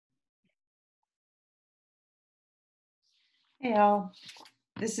Hey all,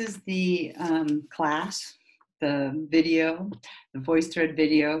 this is the class, the video, the VoiceThread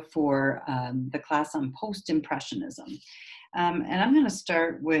video for the class on post-impressionism. And I'm going to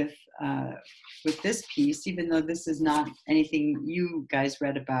start with this piece, even though this is not anything you guys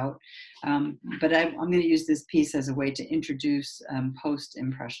read about, but I'm going to use this piece as a way to introduce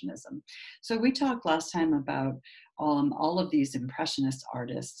post-impressionism. So we talked last time about all of these impressionist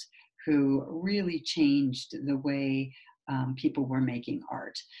artists who really changed the way people were making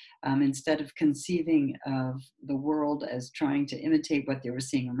art. Instead of conceiving of the world as trying to imitate what they were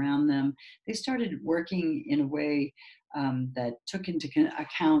seeing around them, they started working in a way that took into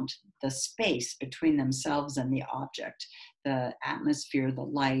account the space between themselves and the object, the atmosphere, the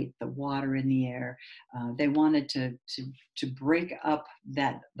light, the water in the air. They wanted to break up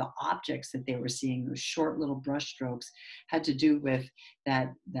the objects that they were seeing. Those short little brush strokes had to do with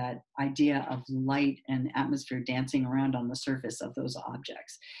that idea of light and atmosphere dancing around on the surface of those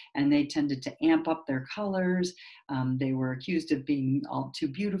objects. And they tended to amp up their colors. They were accused of being all too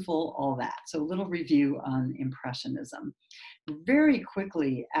beautiful, all that. So a little review on Impressionism. Very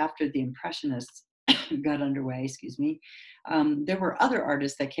quickly after the Impressionists got underway, there were other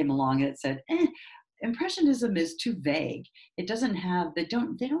artists that came along that said, Impressionism is too vague. It doesn't have, they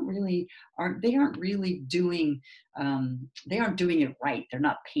don't really, they aren't really doing, they aren't doing it right. They're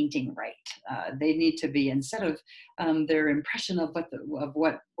not painting right. They need to be, instead of their impression of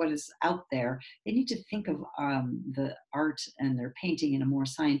what is out there, they need to think of the art and their painting in a more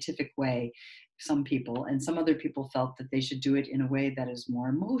scientific way. Some people, and some other people felt that they should do it in a way that is more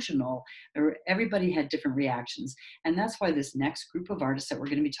emotional. Everybody had different reactions. And that's why this next group of artists that we're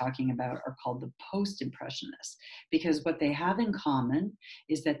going to be talking about are called the post-impressionists, because what they have in common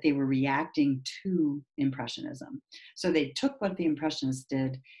is that they were reacting to Impressionism. So they took what the Impressionists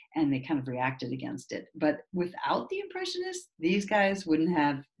did and they kind of reacted against it. But without the Impressionists, these guys wouldn't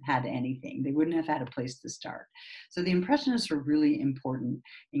have had anything. They wouldn't have had a place to start. So the Impressionists were really important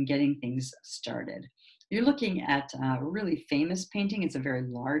in getting things started. You're looking at a really famous painting. It's a very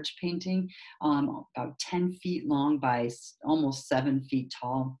large painting, about 10 feet long by almost 7 feet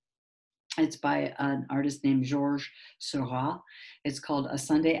tall. It's by an artist named Georges Seurat. It's called A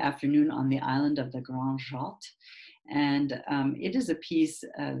Sunday Afternoon on the Island of the Grand Jatte. And it is a piece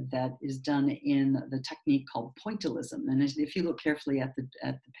that is done in the technique called pointillism. And if you look carefully at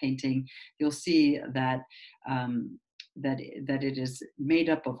the painting, you'll see that that it is made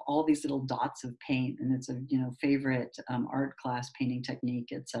up of all these little dots of paint, and it's a favorite art class painting technique,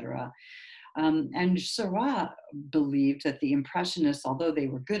 etc. And Seurat believed that the Impressionists, although they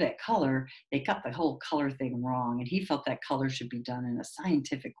were good at color, they got the whole color thing wrong. And he felt that color should be done in a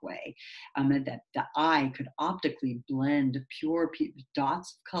scientific way, and that the eye could optically blend pure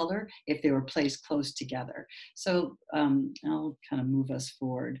dots of color if they were placed close together. So I'll kind of move us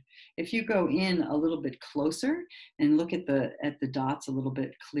forward. If you go in a little bit closer and look at the dots a little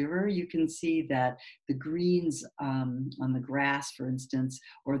bit clearer, you can see that the greens on the grass, for instance,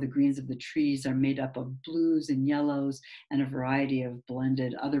 or the greens of the trees are made up of blues and yellows and a variety of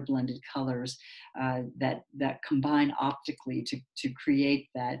other blended colors that combine optically to create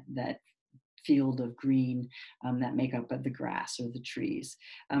that field of green that make up the grass or the trees.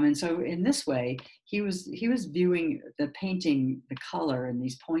 And so in this way, he was viewing the painting, the color and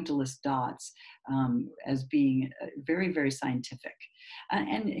these pointillist dots as being very, very scientific.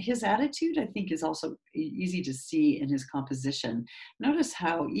 And his attitude, I think, is also easy to see in his composition. Notice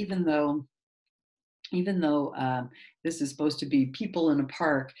how even though this is supposed to be people in a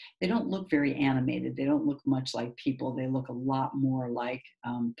park, they don't look very animated. They don't look much like people. They look a lot more like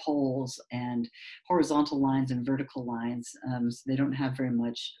poles and horizontal lines and vertical lines. So they don't have very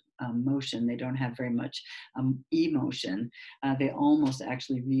much motion. They don't have very much emotion. They almost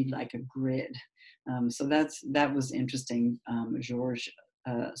actually read like a grid. So that was interesting, Georges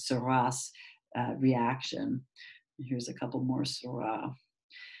Seurat's reaction. Here's a couple more Seurat.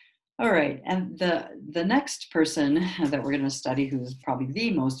 All right, and the next person that we're going to study, who is probably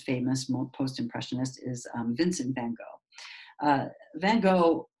the most famous post-impressionist, is Vincent van Gogh. Van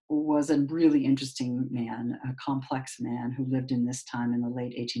Gogh was a really interesting man, a complex man who lived in this time in the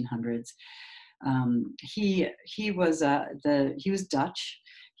late 1800s. He was Dutch.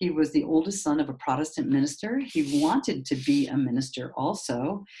 He was the oldest son of a Protestant minister. He wanted to be a minister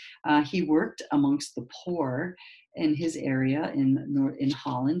also. He worked amongst the poor in his area in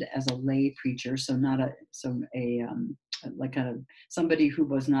Holland as a lay preacher, so somebody who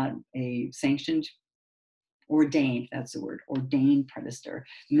was not a sanctioned, ordained, that's the word, ordained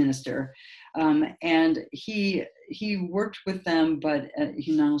minister. And he worked with them, but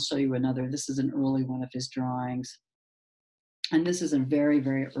I'll show you another. This is an early one of his drawings. And this is a very,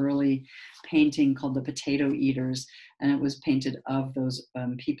 very early painting called The Potato Eaters, and it was painted of those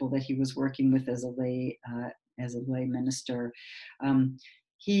people that he was working with as a lay minister. Um,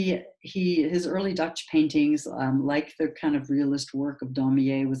 his early Dutch paintings, like the kind of realist work of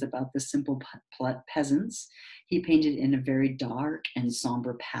Daumier, was about the simple peasants. He painted in a very dark and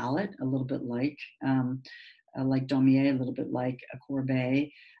somber palette, a little bit like Daumier, a little bit like a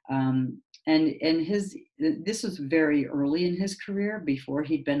Courbet. And this was very early in his career, before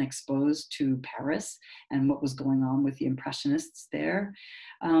he'd been exposed to Paris and what was going on with the Impressionists there.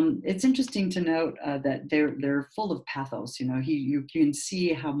 It's interesting to note that they're full of pathos. You can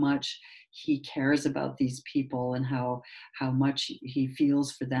see how much he cares about these people and how much he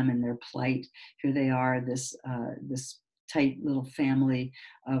feels for them and their plight. Here they are, this tight little family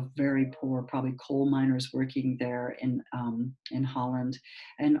of very poor, probably coal miners working there in Holland,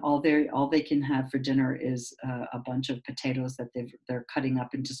 and all they can have for dinner is a bunch of potatoes that they're cutting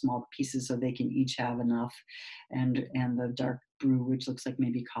up into small pieces so they can each have enough, and the dark brew, which looks like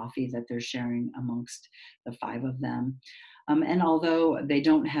maybe coffee, that they're sharing amongst the five of them. And although they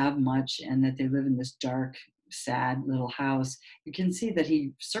don't have much and that they live in this dark, sad little house, you can see that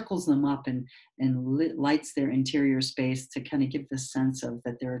he circles them up and lights their interior space to kind of give the sense of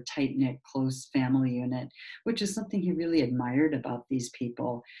that they're a tight-knit, close family unit, which is something he really admired about these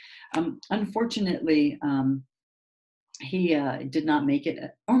people. Unfortunately, he did not make it,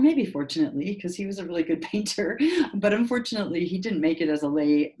 or maybe fortunately, because he was a really good painter, but unfortunately he didn't make it as a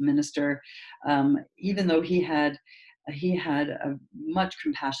lay minister, even though he had much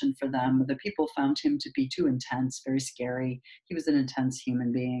compassion for them. The people found him to be too intense, very scary. He was an intense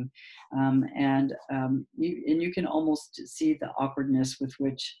human being. You can almost see the awkwardness with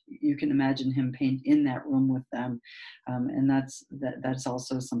which you can imagine him paint in that room with them. And that's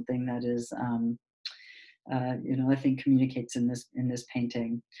also something that is, I think communicates in this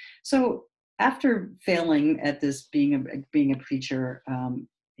painting. So after failing at this being a preacher,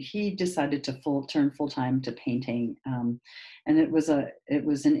 he decided to turn full time to painting, and it was in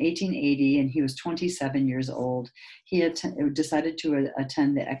 1880, and he was 27 years old. He decided to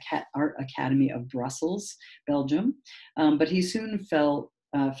attend the Art Academy of Brussels, Belgium, but he soon felt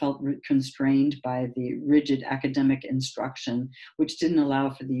constrained by the rigid academic instruction, which didn't allow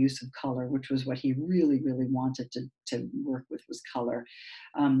for the use of color, which was what he really, really wanted to work with, was color.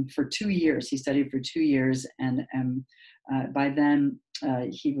 For 2 years, he studied for 2 years, and by then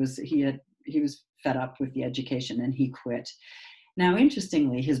he was fed up with the education, and he quit. Now,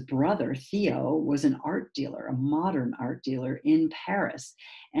 interestingly, his brother, Theo, was an art dealer, a modern art dealer in Paris.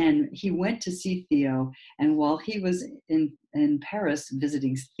 And he went to see Theo. And while he was in Paris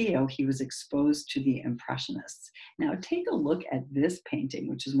visiting Theo, he was exposed to the Impressionists. Now, take a look at this painting,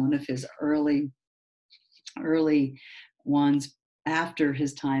 which is one of his early ones after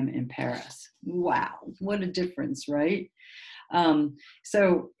his time in Paris. Wow, what a difference, right?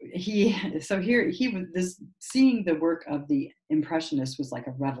 So here he was, seeing the work of the Impressionists was like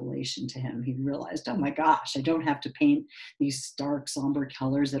a revelation to him. He realized, oh my gosh, I don't have to paint these stark, somber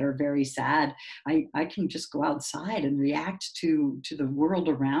colors that are very sad. I can just go outside and react to the world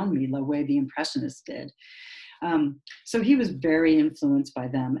around me the way the Impressionists did. So he was very influenced by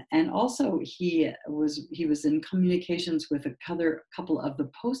them, and also he was in communications with a couple of the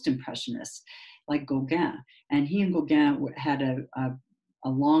post-impressionists, like Gauguin, and he and Gauguin had a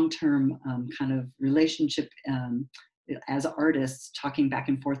long-term kind of relationship as artists, talking back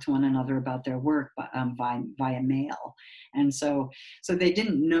and forth to one another about their work via mail. And so they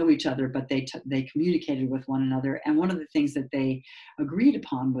didn't know each other, but they communicated with one another. And one of the things that they agreed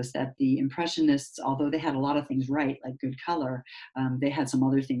upon was that the Impressionists, although they had a lot of things right, like good color, they had some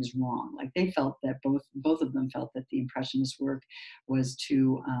other things wrong. Like they felt that both of them felt that the Impressionist work was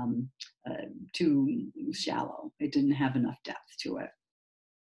too shallow. It didn't have enough depth to it.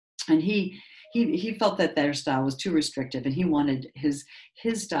 And he felt that their style was too restrictive, and he wanted his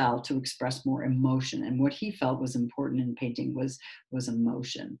style to express more emotion. And what he felt was important in painting was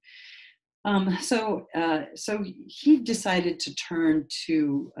emotion. So he decided to turn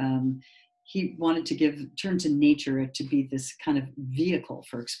to he wanted to turn to nature to be this kind of vehicle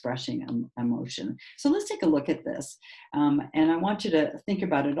for expressing emotion. So let's take a look at this. And I want you to think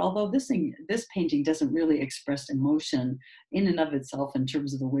about it. Although this painting doesn't really express emotion in and of itself in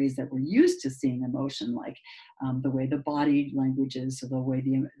terms of the ways that we're used to seeing emotion, like the way the body language is, or the way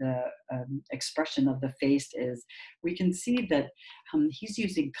the expression of the face is, we can see that he's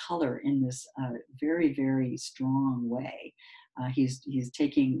using color in this very, very strong way. He's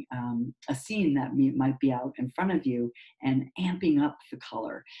taking a scene that might be out in front of you and amping up the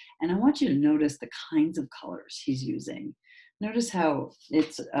color. And I want you to notice the kinds of colors he's using. Notice how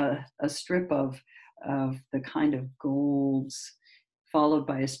it's a strip of the kind of golds, followed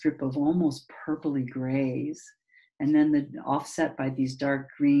by a strip of almost purpley grays, and then offset by these dark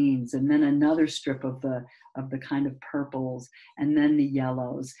greens, and then another strip of the kind of purples, and then the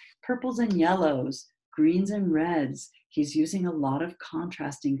yellows, purples and yellows, greens and reds. He's using a lot of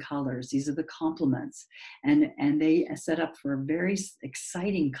contrasting colors. These are the complements, and they set up for a very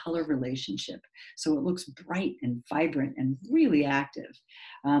exciting color relationship. So it looks bright and vibrant and really active.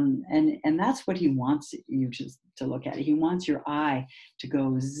 And that's what he wants you to look at. He wants your eye to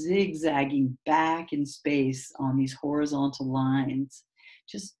go zigzagging back in space on these horizontal lines,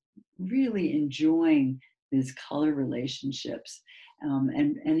 just really enjoying these color relationships.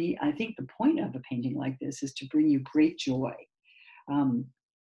 I think the point of a painting like this is to bring you great joy. Um,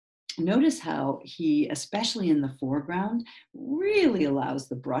 Notice how he, especially in the foreground, really allows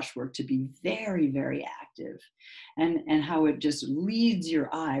the brushwork to be very, very active, and how it just leads your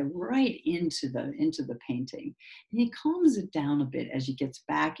eye right into the painting. And he calms it down a bit as he gets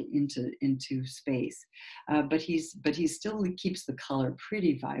back into space, but he still keeps the color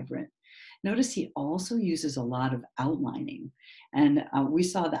pretty vibrant. Notice he also uses a lot of outlining. And we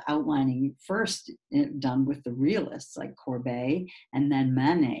saw the outlining first done with the realists like Courbet and then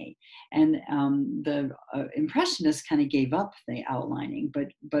Manet. And the Impressionists kind of gave up the outlining, but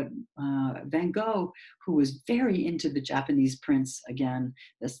Van Gogh, who was very into the Japanese prints, again,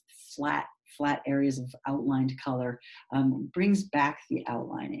 this flat areas of outlined color, brings back the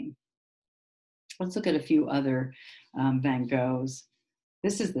outlining. Let's look at a few other Van Goghs.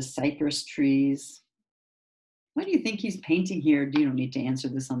 This is the cypress trees. What do you think he's painting here? You don't need to answer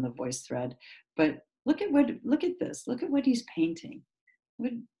this on the voice thread, but look at this. Look at what he's painting.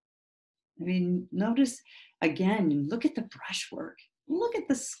 Notice again, look at the brushwork. Look at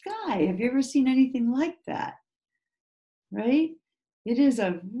the sky. Have you ever seen anything like that? Right? It is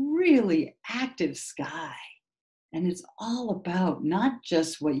a really active sky. And it's all about not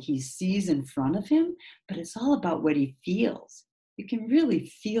just what he sees in front of him, but it's all about what he feels. You can really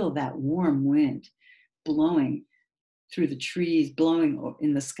feel that warm wind blowing through the trees, blowing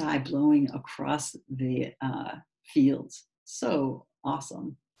in the sky, blowing across the fields. So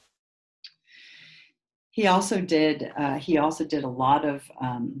awesome. He also did a lot of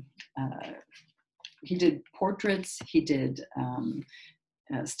he did portraits. He did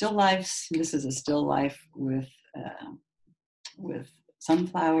still lifes. This is a still life with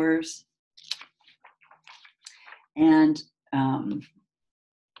sunflowers, and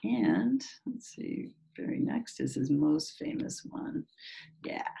let's see, very next is his most famous one.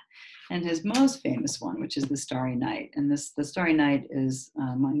 Yeah, and his most famous one, which is the Starry Night. And the Starry Night is,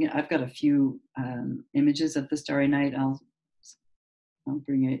 I've got a few images of the Starry Night. I'll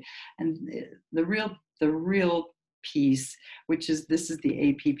bring it. And the real piece, this is the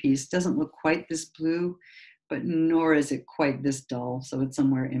AP piece, doesn't look quite this blue, but nor is it quite this dull. So it's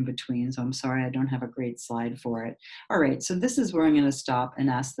somewhere in between. So I'm sorry, I don't have a great slide for it. All right, so this is where I'm going to stop and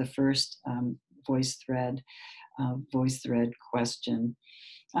ask the first voice thread question.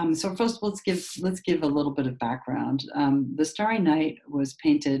 So first, let's give a little bit of background. The Starry Night was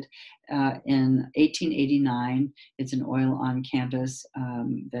painted in 1889. It's an oil on canvas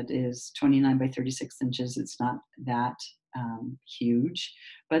that is 29 by 36 inches. It's not that huge,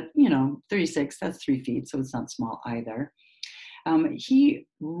 but 36, that's 3 feet, so it's not small either. He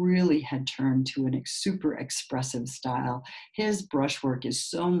really had turned to a super expressive style. His brushwork is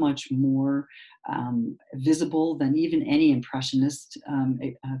so much more visible than even any Impressionist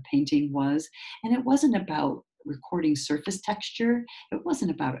painting was. And it wasn't about recording surface texture. It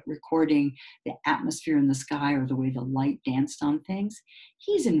wasn't about recording the atmosphere in the sky or the way the light danced on things.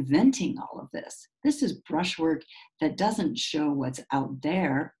 He's inventing all of this. This is brushwork that doesn't show what's out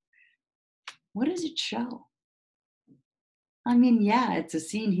there. What does it show? Yeah, it's a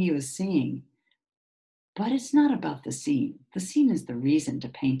scene he was seeing, but it's not about the scene. The scene is the reason to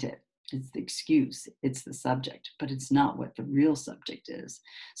paint it. It's the excuse, it's the subject, but it's not what the real subject is.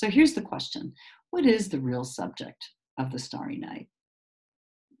 So here's the question. What is the real subject of the Starry Night?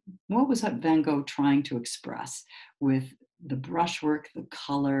 What was Van Gogh trying to express with the brushwork, the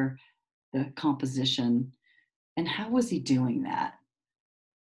color, the composition, and how was he doing that?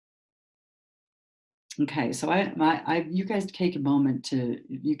 Okay, so you guys take a moment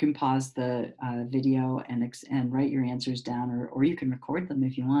you can pause the video and write your answers down, or you can record them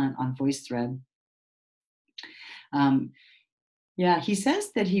if you want on VoiceThread. Yeah, he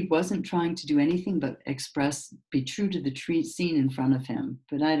says that he wasn't trying to do anything but be true to the scene in front of him,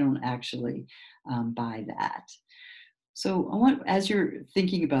 but I don't actually buy that. So as you're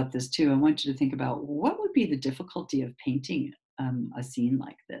thinking about this too, I want you to think about what would be the difficulty of painting a scene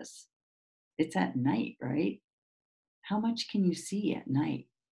like this. It's at night, right? How much can you see at night?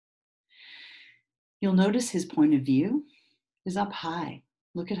 You'll notice his point of view is up high.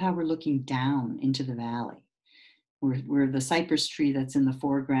 Look at how we're looking down into the valley, where the cypress tree that's in the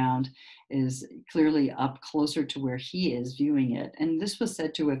foreground is clearly up closer to where he is viewing it. And this was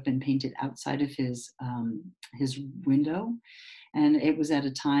said to have been painted outside of his window. And it was at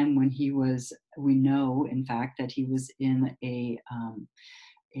a time when we know, in fact, that he was in a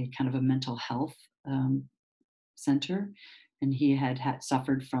kind of a mental health center, and he had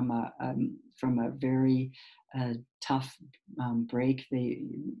suffered from a very tough break.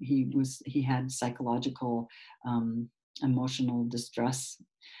 He had psychological emotional distress,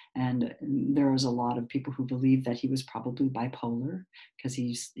 and there was a lot of people who believed that he was probably bipolar because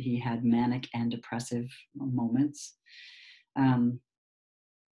he had manic and depressive moments.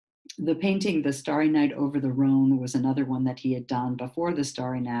 The painting, The Starry Night Over the Rhone, was another one that he had done before The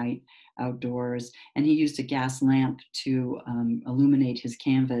Starry Night outdoors, and he used a gas lamp to illuminate his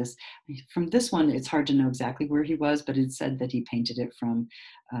canvas. From this one, it's hard to know exactly where he was, but it said that he painted it from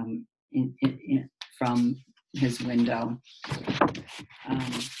from his window.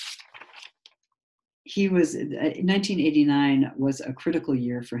 He was 1989 was a critical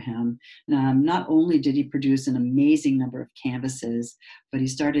year for him. Not only did he produce an amazing number of canvases, but he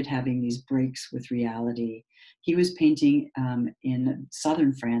started having these breaks with reality. He was painting in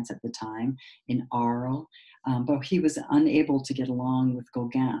southern France at the time, in Arles, but he was unable to get along with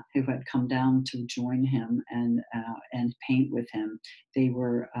Gauguin, who had come down to join him and paint with him. They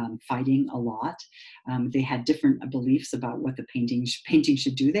were fighting a lot. They had different beliefs about what the painting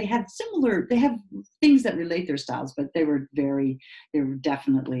should do. They have things that relate their styles, but they were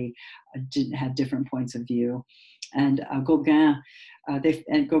definitely had different points of view. And Van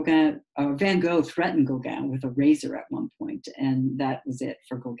Gogh threatened Gauguin with a razor at one point, and that was it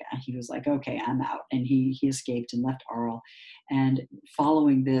for Gauguin. He was like, "Okay, I'm out," and he escaped and left Arles. And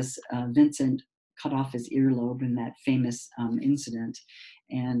following this, Vincent cut off his earlobe in that famous incident,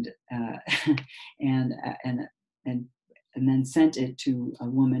 and and then sent it to a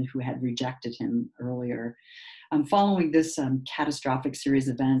woman who had rejected him earlier. Following this catastrophic series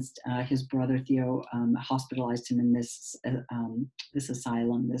of events, his brother Theo hospitalized him in this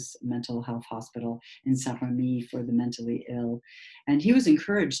asylum, this mental health hospital in Saint-Remy for the mentally ill. And he was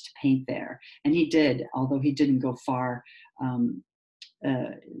encouraged to paint there, and he did, although he didn't go far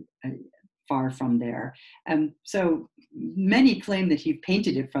from there. So many claim that he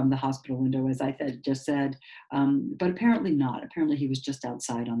painted it from the hospital window, as I just said, but apparently not. Apparently he was just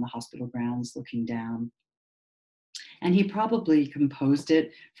outside on the hospital grounds looking down. And he probably composed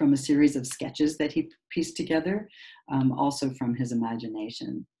it from a series of sketches that he pieced together, also from his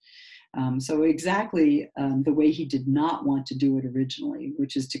imagination. So exactly the way he did not want to do it originally,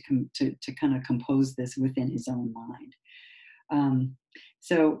 which is to kind of compose this within his own mind.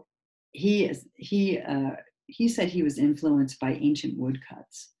 So he said he was influenced by ancient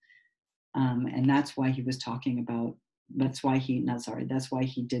woodcuts, and that's why he was talking about. That's why he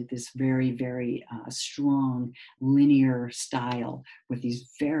did this very, very strong linear style with these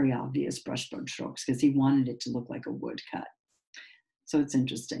very obvious brushstroke strokes, because he wanted it to look like a woodcut. So it's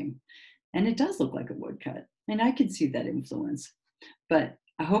interesting. And it does look like a woodcut. And I can see that influence. But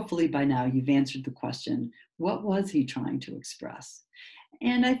hopefully by now you've answered the question, what was he trying to express?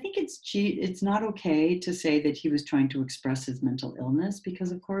 And I think it's not okay to say that he was trying to express his mental illness,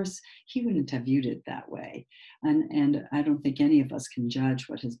 because of course he wouldn't have viewed it that way. And I don't think any of us can judge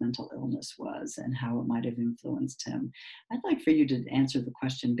what his mental illness was and how it might have influenced him. I'd like for you to answer the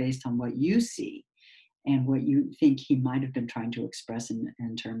question based on what you see and what you think he might have been trying to express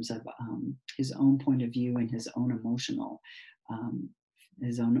in terms of his own point of view and his own emotions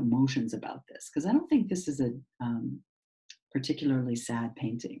about this. Because I don't think this is a particularly sad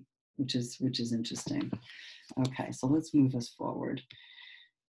painting, which is interesting. Okay, so let's move us forward.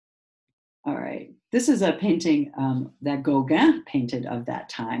 All right, this is a painting that Gauguin painted of that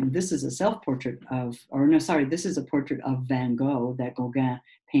time. This is a self-portrait this is a portrait of Van Gogh that Gauguin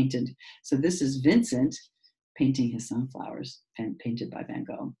painted. So this is Vincent painting his sunflowers, painted by Van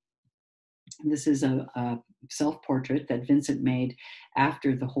Gogh. This is a self-portrait that Vincent made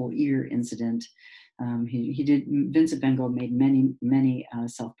after the whole ear incident. Vincent Van Gogh made many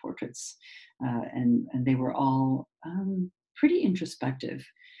self-portraits, and they were all pretty introspective.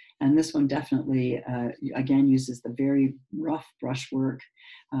 And this one definitely, again, uses the very rough brushwork.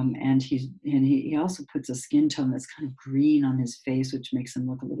 And he also puts a skin tone that's kind of green on his face, which makes him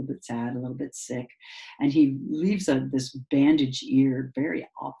look a little bit sad, a little bit sick. And he leaves this bandaged ear very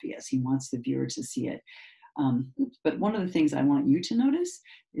obvious. He wants the viewer to see it. But one of the things I want you to notice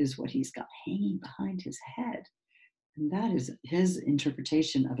is what he's got hanging behind his head. And that is his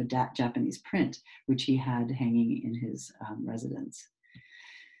interpretation of a Japanese print, which he had hanging in his residence.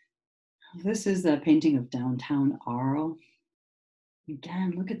 This is a painting of downtown Arles.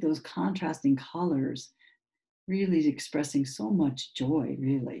 Again, look at those contrasting colors, really expressing so much joy,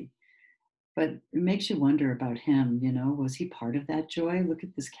 really. But it makes you wonder about him, was he part of that joy? Look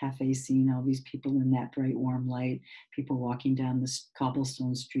at this cafe scene, all these people in that bright, warm light, people walking down this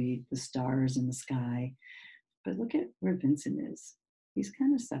cobblestone street, the stars in the sky. But look at where Vincent is. He's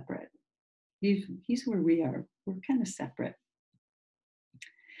kind of separate. He's where we are. We're kind of separate.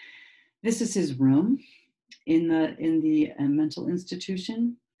 This is his room in the mental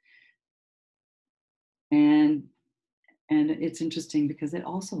institution. And it's interesting because it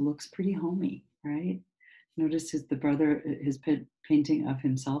also looks pretty homey, right? Notice his painting of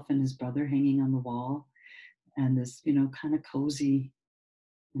himself and his brother hanging on the wall, and this, kind of cozy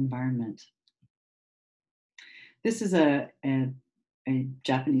environment. This is a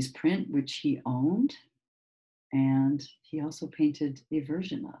Japanese print which he owned, and he also painted a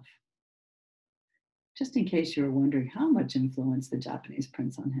version of. Just in case you were wondering how much influence the Japanese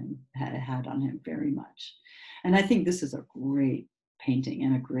prints on him had on him, very much. And I think this is a great painting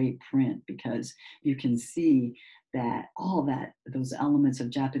and a great print because you can see that those elements of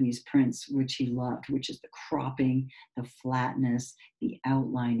Japanese prints which he loved, which is the cropping, the flatness, the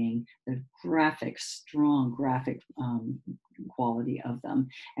outlining, the strong graphic quality of them,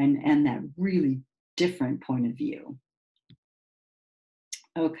 and that really different point of view.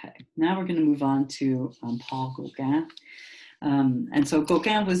 Okay, now we're going to move on to Paul Gauguin. And so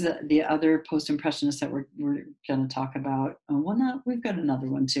Gauguin was the other post-impressionist that we're going to talk about. We've got another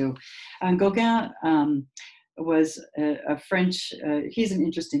one too. Gauguin was a French, he's an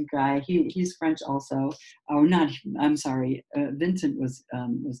interesting guy. He's French also. Oh, not, I'm sorry, Vincent was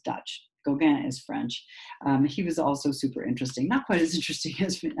Dutch. Gauguin is French. He was also super interesting, not quite as interesting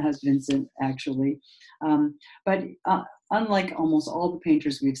as Vincent, actually. But unlike almost all the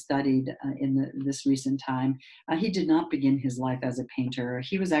painters we've studied in this recent time, he did not begin his life as a painter.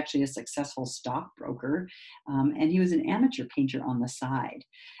 He was actually a successful stockbroker, and he was an amateur painter on the side.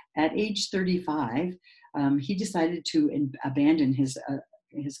 At age 35, he decided to abandon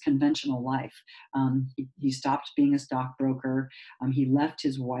his conventional life. He stopped being a stockbroker. He left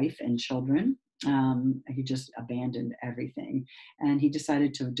his wife and children. He just abandoned everything. And he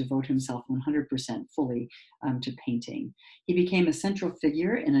decided to devote himself 100% fully to painting. He became a central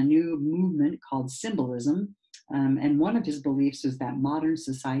figure in a new movement called symbolism. And one of his beliefs was that modern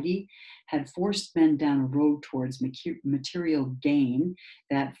society had forced men down a road towards material gain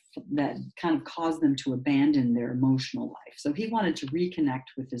that kind of caused them to abandon their emotional life. So he wanted to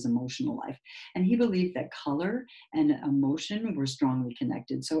reconnect with his emotional life. And he believed that color and emotion were strongly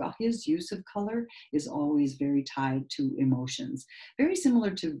connected. So his use of color is always very tied to emotions, very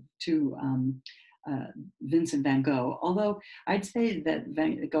similar to Vincent van Gogh, although I'd say that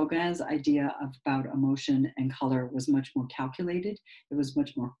Gauguin's idea about emotion and color was much more calculated. It was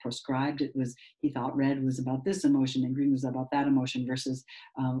much more prescribed. He thought red was about this emotion and green was about that emotion, versus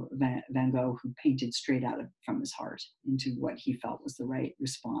Van Gogh, who painted straight out from his heart into what he felt was the right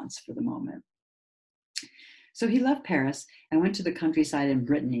response for the moment. So he left Paris and went to the countryside in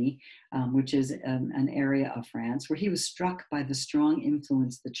Brittany, which is an area of France, where he was struck by the strong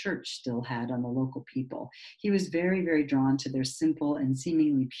influence the church still had on the local people. He was very, very drawn to their simple and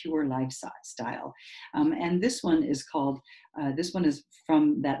seemingly pure lifestyle. And this one is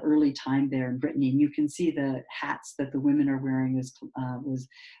from that early time there in Brittany. And you can see the hats that the women are wearing was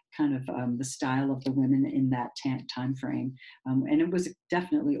kind of the style of the women in that time frame. And it was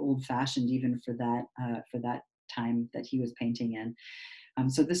definitely old-fashioned even for that time that he was painting in.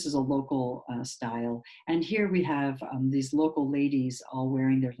 So this is a local style. And here we have these local ladies all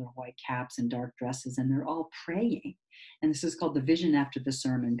wearing their little white caps and dark dresses, and they're all praying. And this is called The Vision After the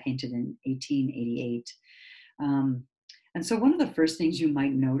Sermon, painted in 1888. And so one of the first things you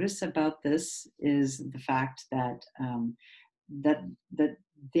might notice about this is the fact that that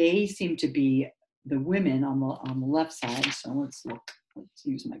they seem to be the women on the left side. So let's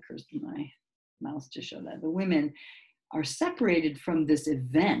use my mouse to show that. The women are separated from this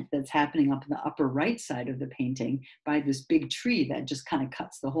event that's happening up in the upper right side of the painting by this big tree that just kind of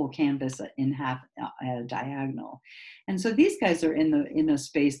cuts the whole canvas in half at a diagonal. And so these guys are in a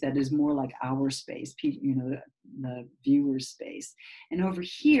space that is more like our space, you know, the viewer's space. And over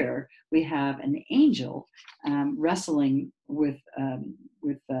here we have an angel wrestling with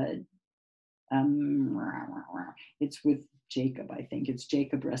it's with Jacob, I think. It's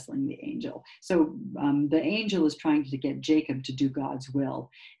Jacob wrestling the angel. So the angel is trying to get Jacob to do God's will,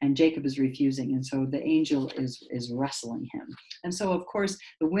 and Jacob is refusing. And so the angel is wrestling him. And so, of course,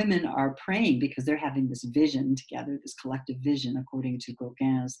 the women are praying because they're having this vision together, this collective vision, according to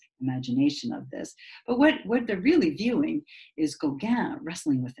Gauguin's imagination of this. But what they're really viewing is Gauguin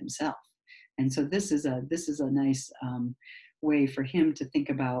wrestling with himself. And so this is a nice way for him to think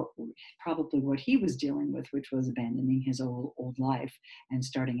about probably what he was dealing with, which was abandoning his old life and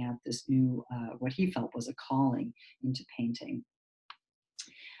starting out this new, what he felt was a calling into painting.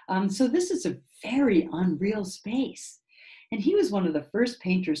 So this is a very unreal space. And he was one of the first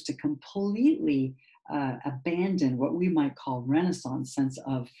painters to completely abandon what we might call Renaissance sense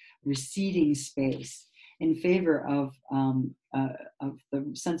of receding space in favor of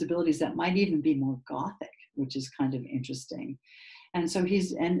the sensibilities that might even be more Gothic, which is kind of interesting. And so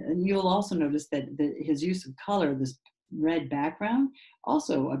and you'll also notice that his use of color, this red background,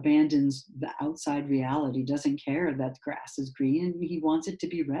 also abandons the outside reality, doesn't care that grass is green, and he wants it to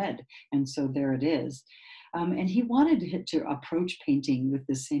be red. And so there it is. And he wanted to approach painting with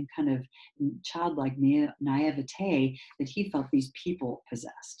the same kind of childlike naivete that he felt these people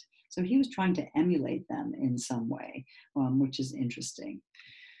possessed. So he was trying to emulate them in some way, which is interesting.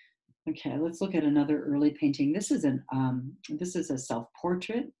 Okay, let's look at another early painting. This is a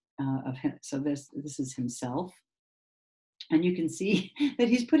self-portrait of him. So this is himself. And you can see that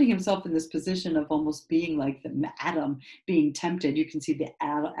he's putting himself in this position of almost being like the Adam being tempted. You can see the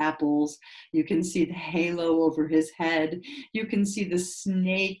apples. You can see the halo over his head. You can see the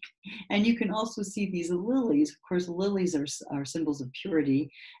snake. And you can also see these lilies. Of course, lilies are symbols of purity.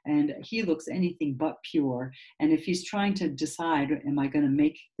 And he looks anything but pure. And if he's trying to decide, am I going to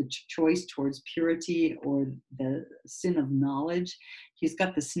make the choice towards purity or the sin of knowledge? He's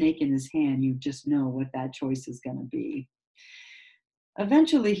got the snake in his hand. You just know what that choice is going to be.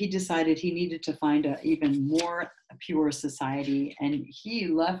 Eventually, he decided he needed to find an even more pure society, and he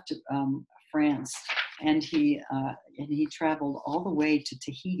left France, and he traveled all the way to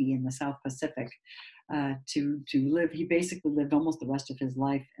Tahiti in the South Pacific to live. He basically lived almost the rest of his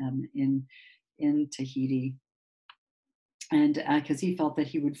life in Tahiti. And because he felt that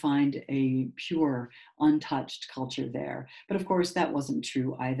he would find a pure, untouched culture there. But of course, that wasn't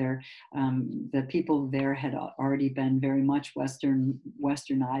true either. The people there had already been very much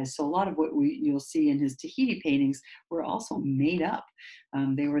westernized. So a lot of what you'll see in his Tahiti paintings were also made up.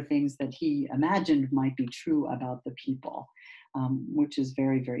 They were things that he imagined might be true about the people. Which is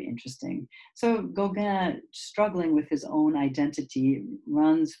very, very interesting. So Gauguin, struggling with his own identity,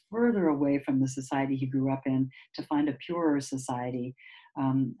 runs further away from the society he grew up in to find a purer society.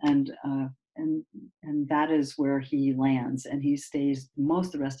 And that is where he lands, and he stays most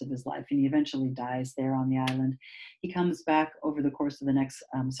of the rest of his life, and he eventually dies there on the island. He comes back over the course of the next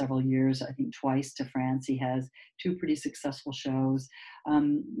several years, I think twice, to France. He has 2 pretty successful shows,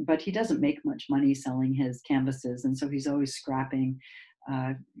 but he doesn't make much money selling his canvases, and so he's always scrapping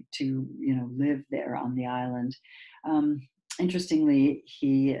to live there on the island. Interestingly,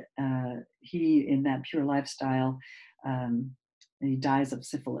 he in that pure lifestyle, he dies of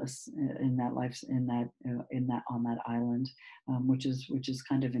syphilis on that island, which is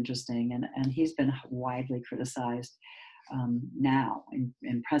kind of interesting, and he's been widely criticized now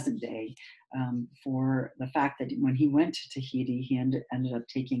in present day for the fact that when he went to Tahiti, he ended up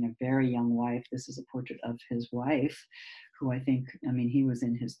taking a very young wife. This is a portrait of his wife, who he was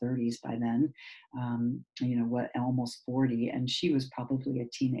in his 30s by then, almost 40, and she was probably a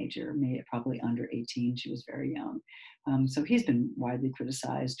teenager, probably under 18. She was very young. So he's been widely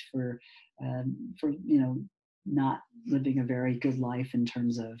criticized for not living a very good life in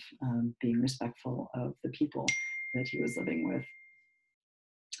terms of being respectful of the people that he was living with.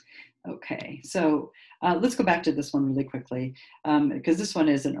 Okay, so let's go back to this one really quickly, because this one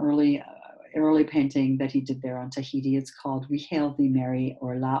is an early painting that he did there on Tahiti. It's called We Hail Thee Mary,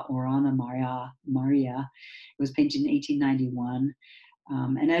 or La Orana Maria. It was painted in 1891.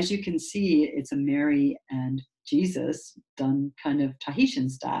 And as you can see, it's a Mary and Jesus done kind of Tahitian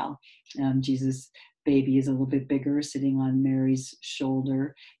style. Jesus baby is a little bit bigger, sitting on Mary's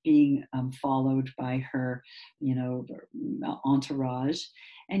shoulder, being followed by her, entourage.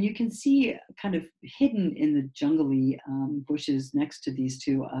 And you can see kind of hidden in the jungly bushes next to these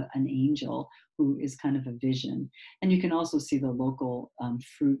two, an angel who is kind of a vision. And you can also see the local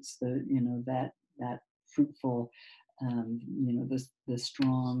fruits, that fruitful, the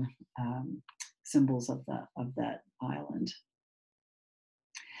strong symbols of that island.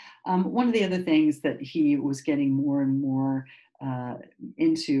 One of the other things that he was getting more and more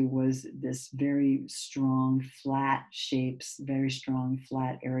into was this very strong flat shapes, very strong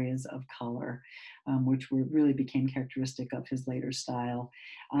flat areas of color, really became characteristic of his later style.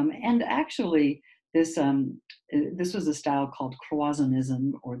 And actually, this was a style called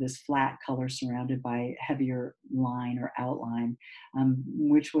Croissannism, or this flat color surrounded by heavier line or outline,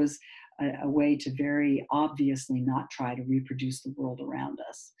 which was a way to very obviously not try to reproduce the world around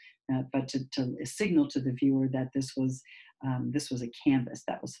us, but to signal to the viewer that this was a canvas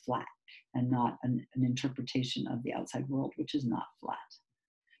that was flat and not an interpretation of the outside world, which is not flat.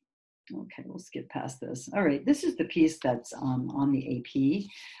 Okay, we'll skip past this. All right, this is the piece that's on the AP.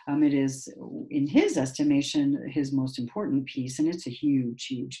 It is, in his estimation, his most important piece, and it's a huge,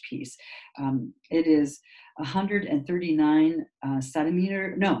 huge piece. It is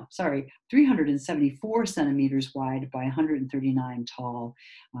 374 centimeters wide by 139 tall.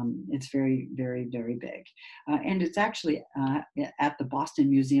 It's very, very, very big. And it's actually at the Boston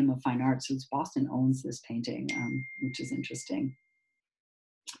Museum of Fine Arts. So Boston owns this painting, which is interesting.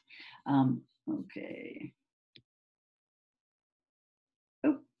 Okay.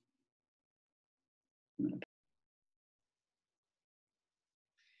 Oh.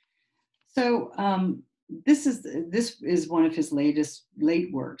 So this is one of his late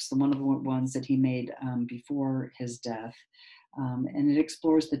works, one of the ones that he made before his death. And it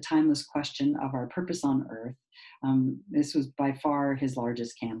explores the timeless question of our purpose on Earth. This was by far his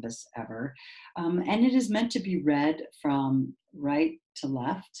largest canvas ever. And it is meant to be read from right to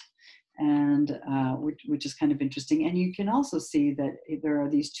left, and which is kind of interesting. And you can also see that there are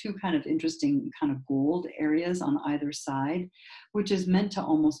these two kind of interesting kind of gold areas on either side, which is meant to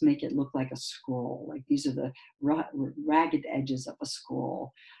almost make it look like a scroll. Like these are the ragged edges of a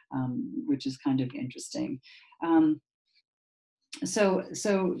scroll, which is kind of interesting. So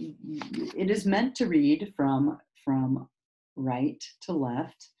it is meant to read from right to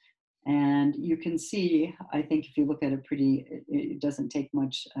left. And you can see, I think if you look at it it doesn't take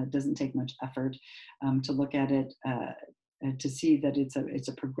much effort to look at it, to see that it's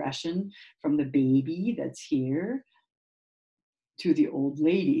a progression from the baby that's here to the old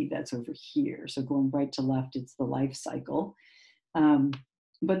lady that's over here. So going right to left, it's the life cycle.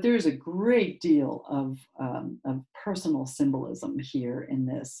 But there's a great deal of personal symbolism here in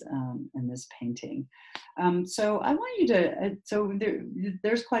this painting. So I want you to.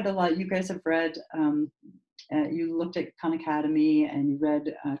 There's quite a lot. You guys have read. You looked at Khan Academy and you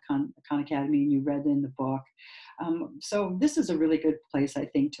read Khan Academy and you read in the book. So this is a really good place, I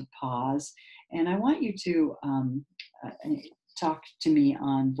think, to pause. And I want you to talk to me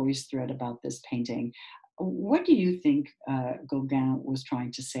on VoiceThread about this painting. What do you think Gauguin was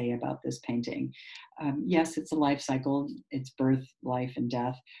trying to say about this painting? Yes, it's a life cycle, it's birth, life, and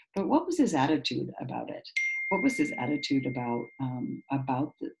death, but what was his attitude about it? What was his attitude about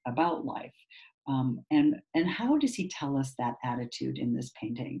life? And how does he tell us that attitude in this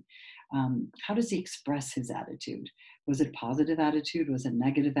painting? How does he express his attitude? Was it positive attitude? Was it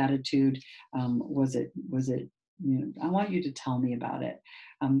negative attitude? Was it I want you to tell me about it.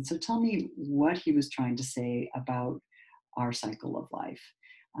 So tell me what he was trying to say about our cycle of life,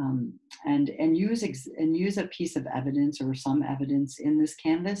 and use a piece of evidence or some evidence in this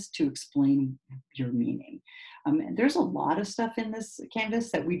canvas to explain your meaning. And there's a lot of stuff in this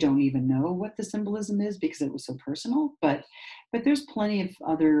canvas that we don't even know what the symbolism is because it was so personal, but there's plenty of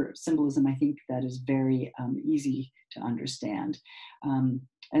other symbolism, I think, that is very easy to understand.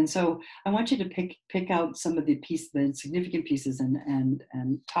 And so I want you to pick out some of the significant pieces and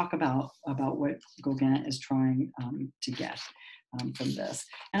talk about what Gauguin is trying to get from this.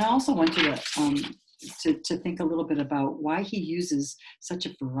 And I also want you to think a little bit about why he uses such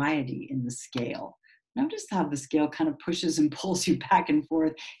a variety in the scale. Notice how the scale kind of pushes and pulls you back and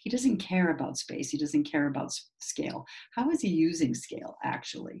forth. He doesn't care about space. He doesn't care about scale. How is he using scale,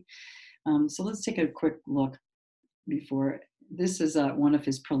 actually? So let's take a quick look before. This is one of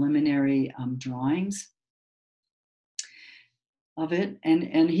his preliminary drawings of it.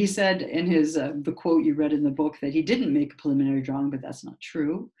 And he said in his the quote you read in the book that he didn't make a preliminary drawing, but that's not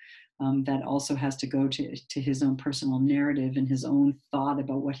true. that also has to go to his own personal narrative and his own thought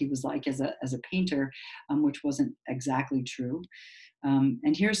about what he was like as a painter, which wasn't exactly true.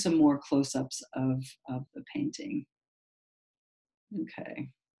 And here's some more close-ups of the painting. Okay.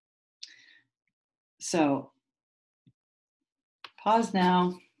 So pause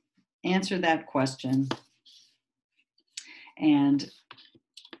now, answer that question, and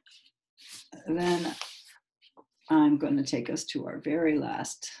then I'm going to take us to our very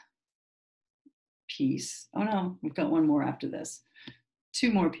last piece. Oh no, we've got one more after this.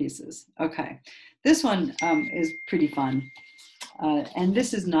 Two more pieces. Okay. This one is pretty fun. And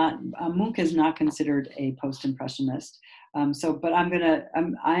this is not, Munch is not considered a post-impressionist. But I'm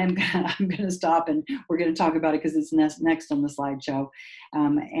gonna stop, and we're gonna talk about it because it's next on the slideshow.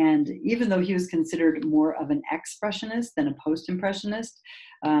 And even though he was considered more of an expressionist than a post-impressionist,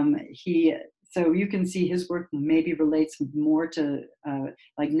 so you can see his work maybe relates more to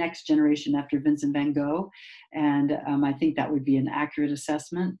like next generation after Vincent van Gogh, and I think that would be an accurate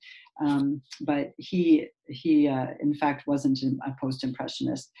assessment. But he in fact wasn't a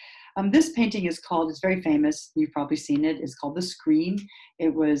post-impressionist. This painting is called, it's very famous, you've probably seen it, it's called The Scream.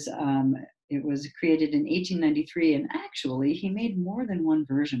 It was created in 1893, and actually he made more than one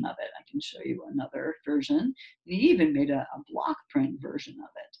version of it. I can show you another version. He even made a block print version of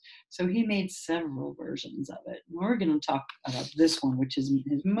it. So he made several versions of it. We're going to talk about this one, which is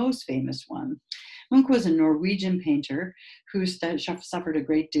his most famous one. Munch was a Norwegian painter who suffered a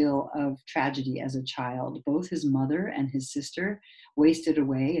great deal of tragedy as a child. Both his mother and his sister wasted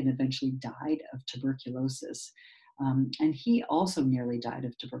away and eventually died of tuberculosis. And he also nearly died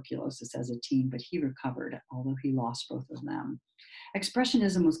of tuberculosis as a teen, but he recovered, although he lost both of them.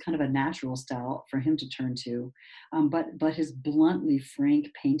 Expressionism was kind of a natural style for him to turn to, but his bluntly frank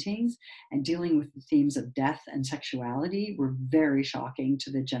paintings and dealing with the themes of death and sexuality were very shocking to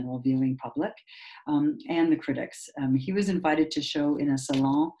the general viewing public and the critics. He was invited to show in a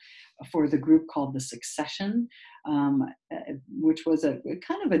salon for the group called The Succession, which was it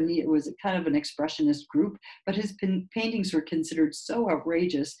was kind of an expressionist group, but his paintings were considered so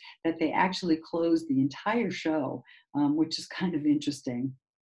outrageous that they actually closed the entire show, which is kind of interesting.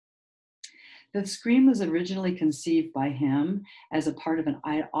 The Scream was originally conceived by him as a part of an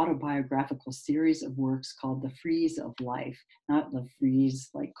autobiographical series of works called The Frieze of Life, not the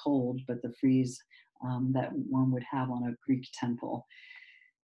frieze like cold, but the frieze that one would have on a Greek temple.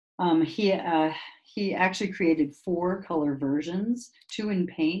 He actually created 4 color versions, 2 in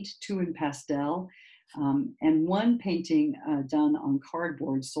paint, 2 in pastel, and one painting done on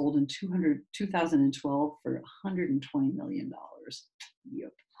cardboard sold in 2012 for $120 million.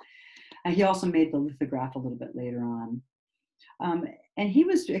 Yep. He also made the lithograph a little bit later on. And he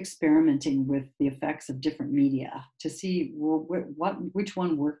was experimenting with the effects of different media to see which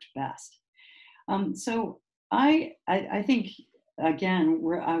one worked best. So I think, again,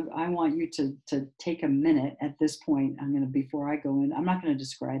 I want you to take a minute at this point. Before I go in, I'm not going to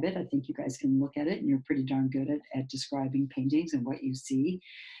describe it. I think you guys can look at it, and you're pretty darn good at describing paintings and what you see.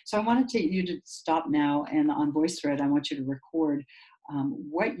 So I want to take you to stop now, and on VoiceThread, I want you to record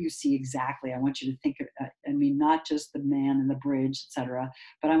what you see exactly. I want you to think, not just the man and the bridge, etc.,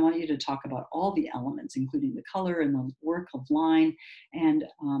 but I want you to talk about all the elements, including the color and the work of line, and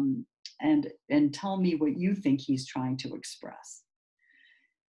tell me what you think he's trying to express.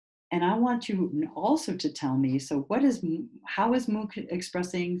 And I want you also to tell me, so how is Munch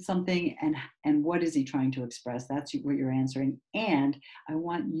expressing something, and what is he trying to express? That's what you're answering. And I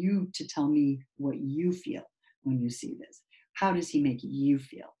want you to tell me what you feel when you see this. How does he make you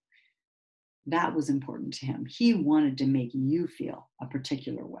feel? That was important to him. He wanted to make you feel a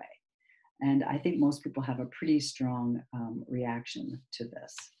particular way. And I think most people have a pretty strong reaction to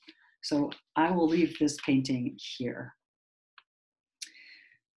this. So I will leave this painting here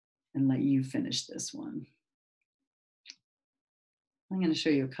and let you finish this one. I'm going to show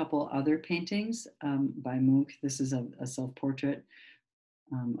you a couple other paintings by Munch. This is a self-portrait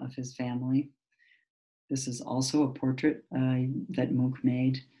of his family. This is also a portrait that Munch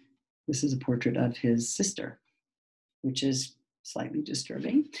made. This is a portrait of his sister, which is slightly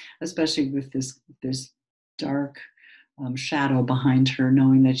disturbing, especially with this dark shadow behind her,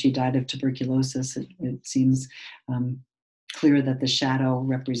 knowing that she died of tuberculosis. It seems clear that the shadow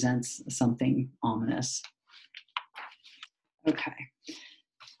represents something ominous. Okay,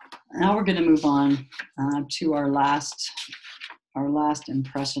 now we're going to move on to our last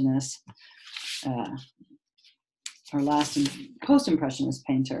impressionist, our last post-impressionist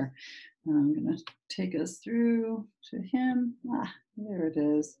painter. I'm going to take us through to him. There it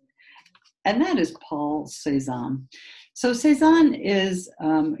is. and that is Paul Cézanne. So Cézanne is,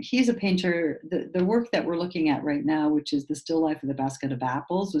 he's a painter. The work that we're looking at right now, which is The Still Life of the Basket of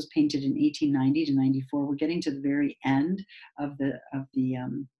Apples, was painted in 1890 to 94. We're getting to the very end of the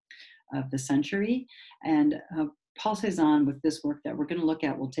century. And Paul Cézanne, with this work that we're going to look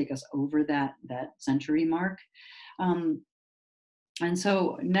at, will take us over that century mark. And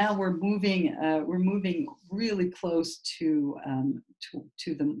so now we're moving really close to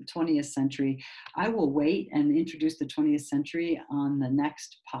the 20th century. I will wait and introduce the 20th century on the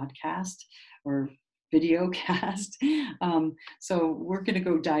next podcast or video cast. So we're going to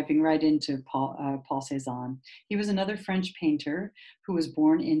go diving right into Paul Cézanne. He was another French painter who was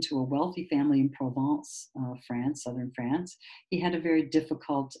born into a wealthy family in Provence, France, southern France. He had a very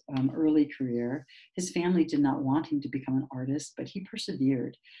difficult early career. His family did not want him to become an artist, but he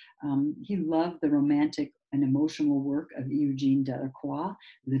persevered. He loved the romantic and emotional work of Eugène Delacroix,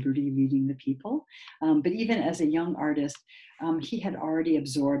 Liberty Reading the People. But even as a young artist, he had already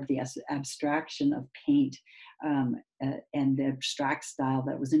absorbed the abstraction of paint and the abstract style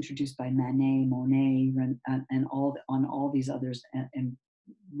that was introduced by Manet, Monet, and all these others, and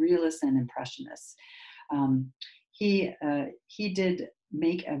realists and impressionists. He did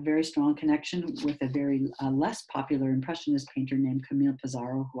make a very strong connection with a very less popular impressionist painter named Camille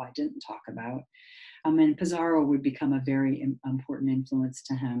Pissarro, who I didn't talk about. And Pissarro would become a very important influence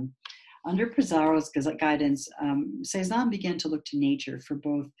to him. Under Pissarro's guidance, Cézanne began to look to nature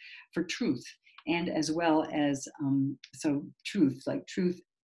for truth, and as well as truth, like truth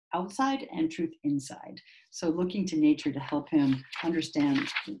outside and truth inside. So looking to nature to help him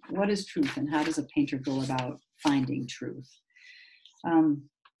understand what is truth and how does a painter go about finding truth.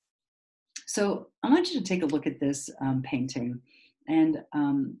 So I want you to take a look at this painting, and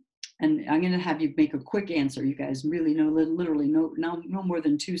I'm going to have you make a quick answer. You guys really know, literally no more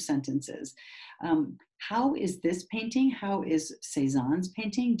than 2 sentences. How is this painting, how is Cézanne's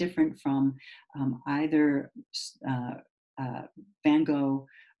painting different from either Van Gogh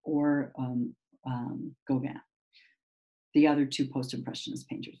or Gauguin, the other 2 post-impressionist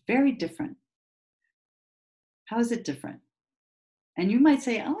painters? Very different. How is it different? And you might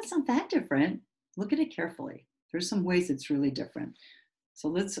say, oh, it's not that different. Look at it carefully. There's some ways it's really different.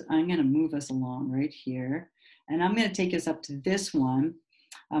 So I'm going to move us along right here. And I'm going to take us up to this one.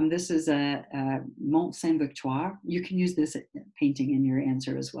 This is a Mont Sainte-Victoire. You can use this painting in your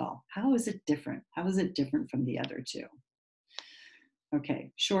answer as well. How is it different? How is it different from the other 2?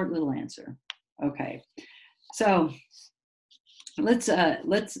 Okay, short little answer. Okay, so let's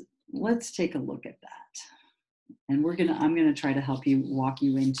take a look at that. And I'm gonna try to help you, walk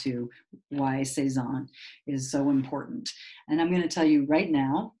you into why Cézanne is so important. And I'm gonna tell you right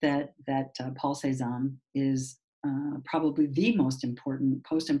now that Paul Cézanne is probably the most important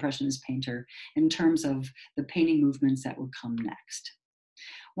post-impressionist painter in terms of the painting movements that would come next.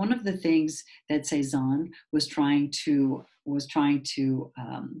 One of the things that Cézanne was trying to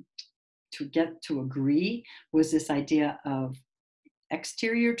get to agree was this idea of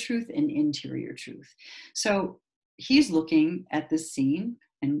exterior truth and interior truth. So he's looking at this scene,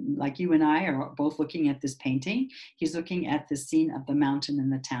 and like you and I are both looking at this painting, he's looking at the scene of the mountain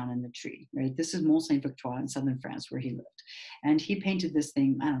and the town and the tree, right? This is Mont Sainte-Victoire in southern France where he lived. And he painted this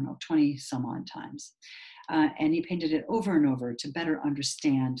thing, I don't know, 20 some odd times. And he painted it over and over to better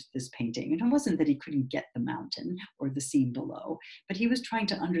understand this painting. And it wasn't that he couldn't get the mountain or the scene below, but he was trying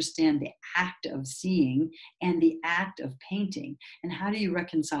to understand the act of seeing and the act of painting. And how do you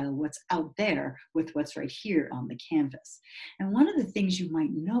reconcile what's out there with what's right here on the canvas? And one of the things you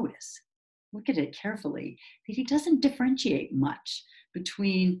might notice, look at it carefully, that he doesn't differentiate much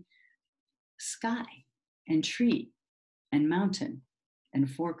between sky and tree and mountain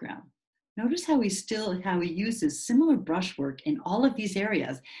and foreground. Notice how he uses similar brushwork in all of these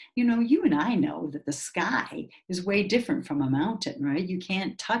areas. You know, you and I know that the sky is way different from a mountain, right? You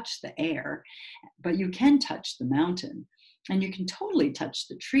can't touch the air, but you can touch the mountain, and you can totally touch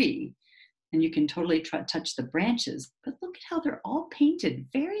the tree, and you can totally touch the branches. But look at how they're all painted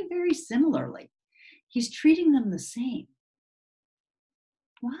very, very similarly. He's treating them the same.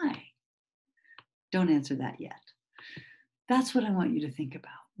 Why? Don't answer that yet. That's what I want you to think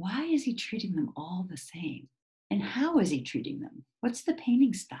about. Why is he treating them all the same? And how is he treating them? What's the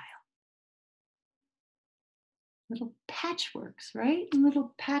painting style? Little patchworks, right? A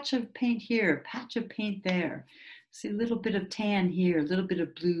little patch of paint here, patch of paint there. See a little bit of tan here, a little bit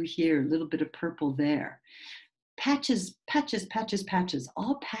of blue here, a little bit of purple there. Patches, patches, patches, patches,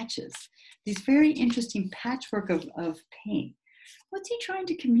 all patches. These very interesting patchwork of paint. What's he trying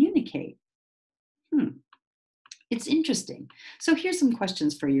to communicate? It's interesting. So here's some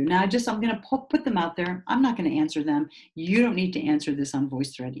questions for you. Now, I'm going to put them out there. I'm not going to answer them. You don't need to answer this on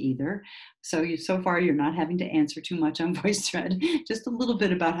VoiceThread either. So far, you're not having to answer too much on VoiceThread, just a little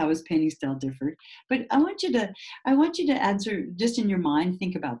bit about how his painting style differed. But I want you to answer, just in your mind,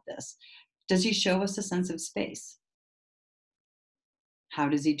 think about this. Does he show us a sense of space? How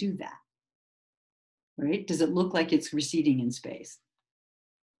does he do that? Right? Does it look like it's receding in space?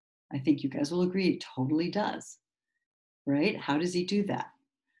 I think you guys will agree it totally does. Right? How does he do that?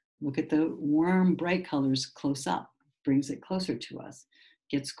 Look at the warm, bright colors close up, brings it closer to us.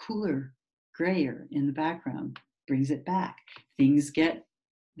 Gets cooler, grayer in the background, brings it back.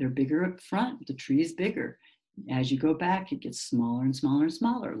 They're bigger up front, the tree is bigger. As you go back, it gets smaller and smaller and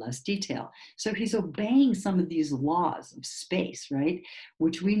smaller, less detail. So he's obeying some of these laws of space, right?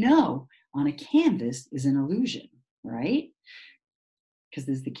 Which we know on a canvas is an illusion, right? Because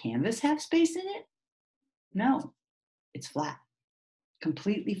does the canvas have space in it? No, it's flat.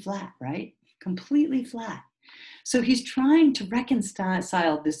 Completely flat, right? Completely flat. So he's trying to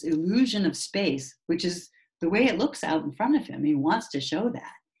reconcile this illusion of space, which is the way it looks out in front of him. He wants to show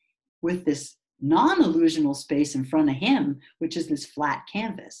that with this non-illusional space in front of him, which is this flat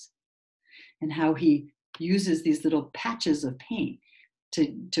canvas, and how he uses these little patches of paint to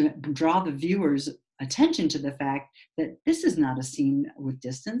draw the viewer's attention to the fact that this is not a scene with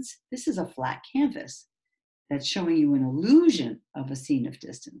distance. This is a flat canvas that's showing you an illusion of a scene of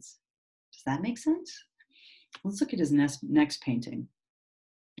distance. Does that make sense? Let's look at his next painting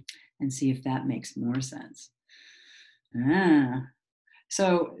and see if that makes more sense.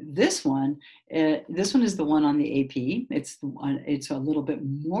 So this one is the one on the AP. It's a little bit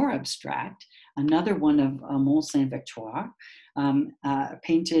more abstract. Another one of Mont Saint-Victoire,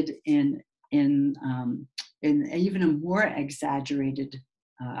 painted in even a more exaggerated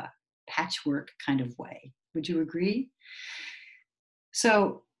patchwork kind of way. Would you agree?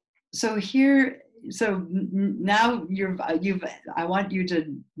 So now I want you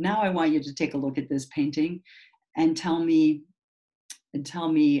to take a look at this painting and tell me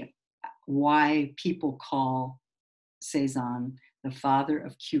why people call Cézanne the father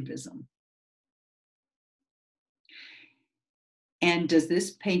of Cubism. And is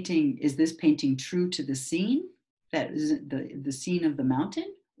this painting true to the scene, that is the scene of the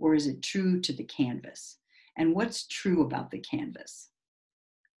mountain, or is it true to the canvas? And what's true about the canvas?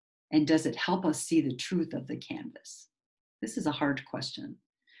 And does it help us see the truth of the canvas? This is a hard question,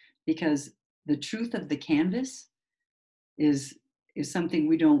 because the truth of the canvas is something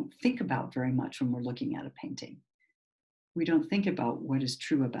we don't think about very much when we're looking at a painting. We don't think about what is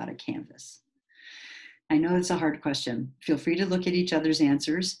true about a canvas. I know it's a hard question. Feel free to look at each other's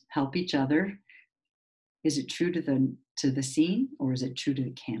answers, help each other. Is it true to the scene, or is it true to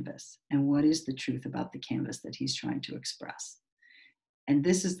the canvas? And what is the truth about the canvas that he's trying to express? And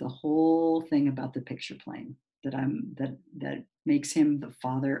this is the whole thing about the picture plane that makes him the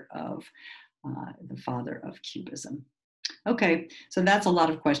father of Cubism. Okay, so that's a lot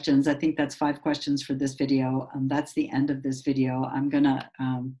of questions. I think that's 5 questions for this video. That's the end of this video. I'm gonna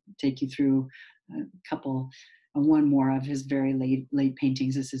take you through one more of his very late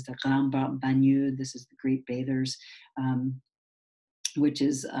paintings. This is the Grand Bagneux. This is the Great Bathers, which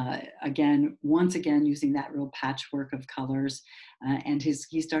is once again using that real patchwork of colors, and he's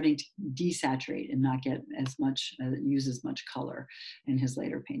starting to desaturate and not get as much use as much color in his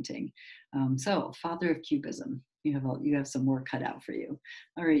later painting. So, father of Cubism. You have some work cut out for you.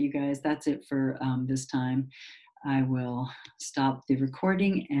 All right, you guys, that's it for this time. I will stop the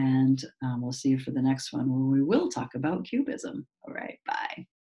recording, and we'll see you for the next one, where we will talk about Cubism. All right, bye.